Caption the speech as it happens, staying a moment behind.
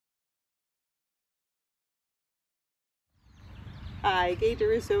Hi, Gaited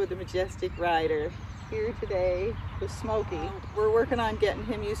with the Majestic Rider. Here today with Smokey. We're working on getting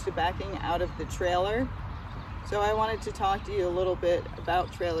him used to backing out of the trailer. So I wanted to talk to you a little bit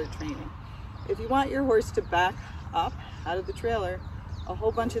about trailer training. If you want your horse to back up out of the trailer, a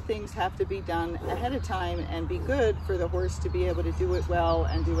whole bunch of things have to be done ahead of time and be good for the horse to be able to do it well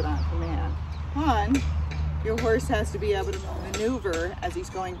and do it on command. One, your horse has to be able to maneuver as he's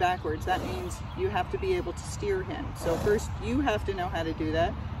going backwards. That means you have to be able to steer him. So first you have to know how to do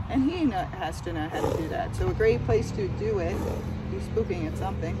that, and he has to know how to do that. So a great place to do it, he's spooking at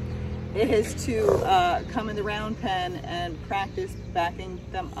something, is to come in the round pen and practice backing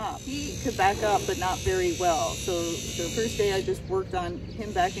them up. He could back up, but not very well. So the first day I just worked on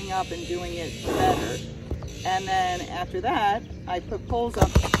him backing up and doing it better. And then after that, I put poles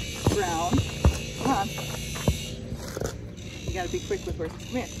up ground. Come on. You gotta be quick with horses.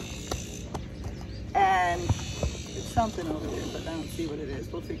 Come here. And it's something over there, but I don't see what it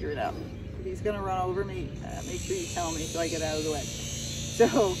is. We'll figure it out. If he's gonna run over me, make sure you tell me so I get out of the way.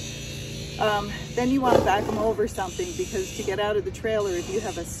 So then you want to back them over something, because to get out of the trailer, if you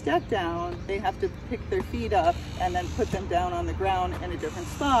have a step down, they have to pick their feet up and then put them down on the ground in a different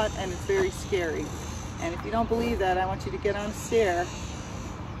spot, and it's very scary. And if you don't believe that, I want you to get on a stair,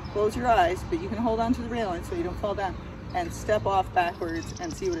 close your eyes, but you can hold on to the railing so you don't fall down, and step off backwards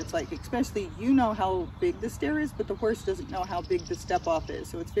and see what it's like. Especially, you know how big the stair is, but the horse doesn't know how big the step off is,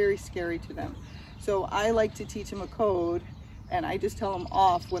 so it's very scary to them. So I like to teach them a code, and I just tell them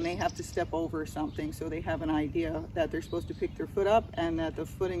off when they have to step over something, so they have an idea that they're supposed to pick their foot up and that the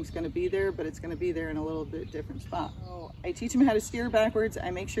footing's going to be there, but it's going to be there in a little bit different spot. So I teach them how to steer backwards.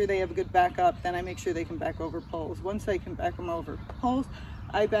 I make sure they have a good backup. Then I make sure they can back over poles. Once I can back them over poles,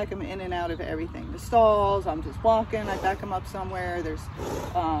 I back them in and out of everything. The stalls, I'm just walking, I back them up somewhere. There's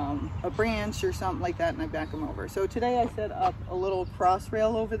a branch or something like that, and I back them over. So today I set up a little cross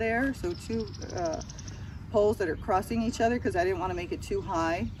rail over there. So two poles that are crossing each other, because I didn't want to make it too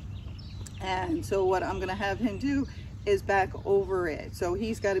high. And so what I'm going to have him do is back over it. So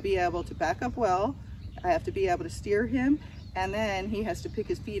he's got to be able to back up well. I have to be able to steer him, and then he has to pick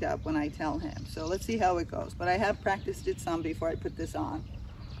his feet up when I tell him. So let's see how it goes. But I have practiced it some before I put this on.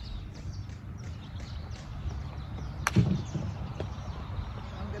 I'm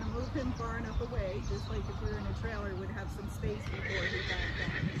going to move him far enough away, just like if we were in a trailer, we'd have some space before he backed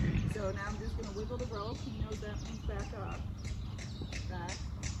up. So now I'm just going to wiggle the rope. He knows that means back up. Back.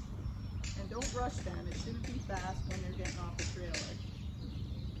 And don't rush them. It shouldn't be fast when they're getting off the trailer.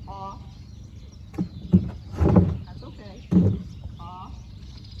 Off. That's okay. Off.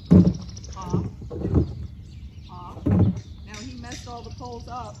 Off. Off. Now he messed all the poles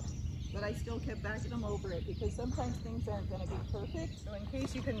up, but I still kept backing him over it, because sometimes things aren't going to be perfect. So in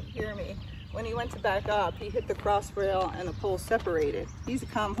case you couldn't hear me, when he went to back up, he hit the cross rail and the pole separated. He's a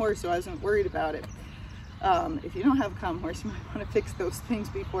calm horse, so I wasn't worried about it. If you don't have a calm horse, you might want to fix those things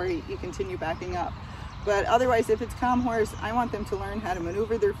before you continue backing up. But otherwise, if it's calm horse, I want them to learn how to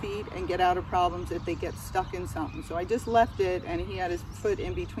maneuver their feet and get out of problems if they get stuck in something. So I just left it, and he had his foot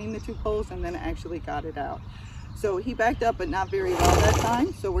in between the two poles and then actually got it out. So he backed up, but not very well that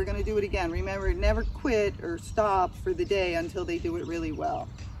time. So we're going to do it again. Remember, never quit or stop for the day until they do it really well.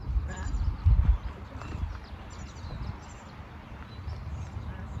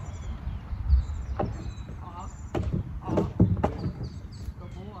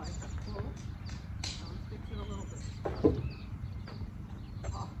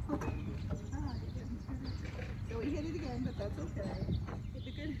 But that's okay. But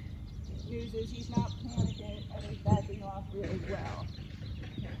the good news is he's not panicking and he's backing off really well.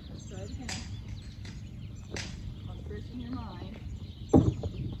 Okay, let's try it again. On first in your mind.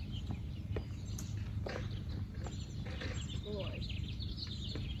 Boy.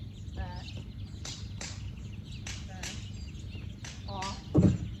 Back. Back. Off.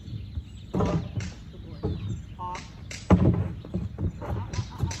 Off. Good boy. Off.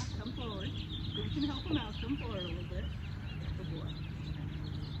 Come forward. So you can help him out. Come forward a little bit. Good boy.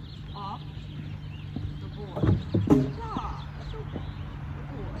 Off. Good boy. Good job. That's okay. Good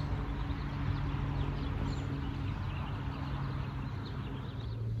boy.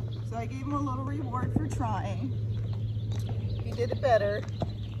 So I gave him a little reward for trying. He did it better,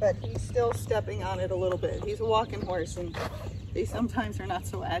 but he's still stepping on it a little bit. He's a walking horse, and they sometimes are not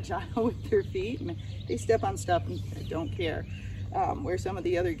so agile with their feet, and they step on stuff and don't care. Where some of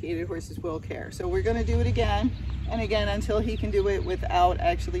the other gaited horses will care. So we're going to do it again and again until he can do it without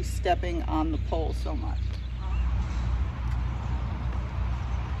actually stepping on the pole so much.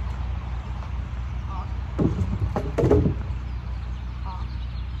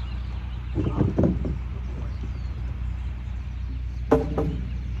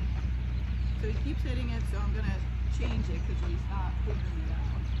 so I'm going to change it because he's not figuring it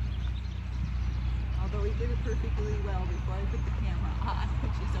out. Although he did it perfectly well before I put the camera on,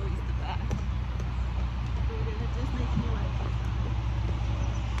 which is always the best. It just makes me like this.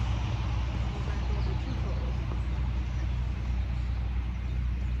 Go back over too close.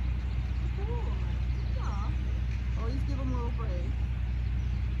 Cool. Good job. Always give him a little break.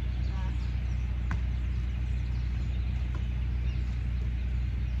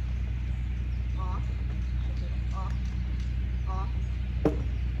 Off. Off. Off.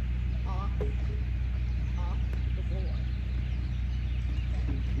 Off. Off the floor.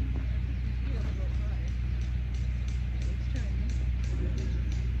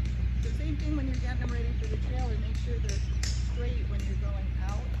 The same thing when you're getting them ready for the trailer, make sure they're straight when you're going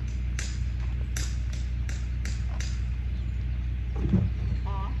out.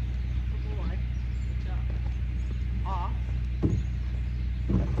 Off the board. Good job. Off.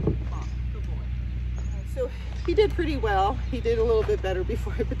 Off the board. So he did pretty well. He did a little bit better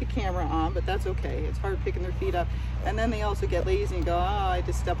before I put the camera on, but that's okay. It's hard picking their feet up. And then they also get lazy and go, oh, I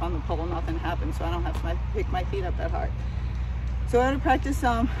just step on the pole, nothing happens, so I don't have to pick my feet up that hard. So I had to practice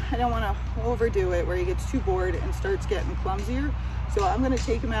some. I don't want to overdo it where he gets too bored and starts getting clumsier. So I'm going to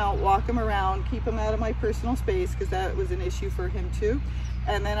take him out, walk him around, keep him out of my personal space because that was an issue for him too.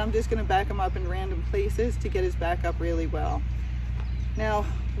 And then I'm just going to back him up in random places to get his back up really well. Now,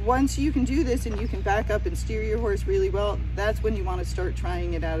 once you can do this and you can back up and steer your horse really well, that's when you want to start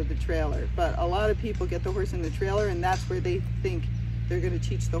trying it out of the trailer. But a lot of people get the horse in the trailer and that's where they think they're going to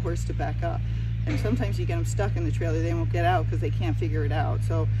teach the horse to back up. And sometimes you get them stuck in the trailer, they won't get out because they can't figure it out.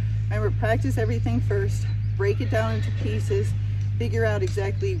 So remember, practice everything first, break it down into pieces, figure out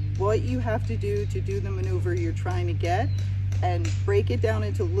exactly what you have to do the maneuver you're trying to get, and break it down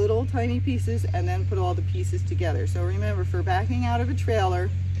into little tiny pieces and then put all the pieces together. So remember, for backing out of a trailer,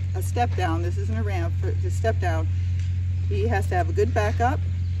 a step down, this isn't a ramp, for the step down, he has to have a good backup.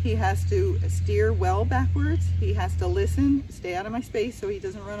 He has to steer well backwards. He has to listen, stay out of my space so he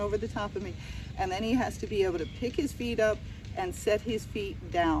doesn't run over the top of me. And then he has to be able to pick his feet up and set his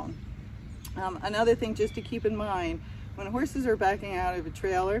feet down. Another thing just to keep in mind, when horses are backing out of a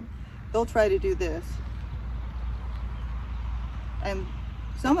trailer, they'll try to do this. And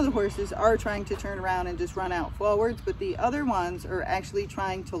some of the horses are trying to turn around and just run out forwards, but the other ones are actually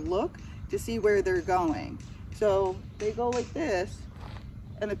trying to look to see where they're going. So they go like this,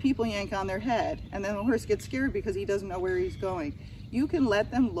 and the people yank on their head, and then the horse gets scared because he doesn't know where he's going. You can let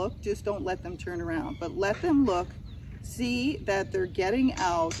them look, just don't let them turn around, but let them look, see that they're getting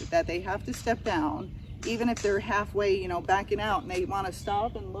out, that they have to step down, even if they're halfway, you know, backing out and they want to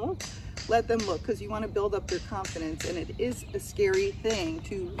stop and look, let them look, because you want to build up their confidence. And it is a scary thing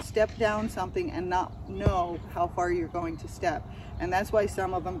to step down something and not know how far you're going to step. And that's why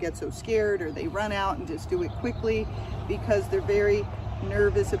some of them get so scared, or they run out and just do it quickly because they're very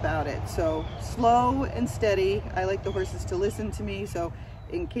nervous about it. So slow and steady. I like the horses to listen to me, so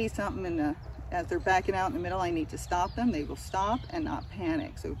in case something as they're backing out in the middle, I need to stop them, they will stop and not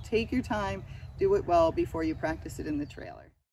panic. So take your time, do it well before you practice it in the trailer.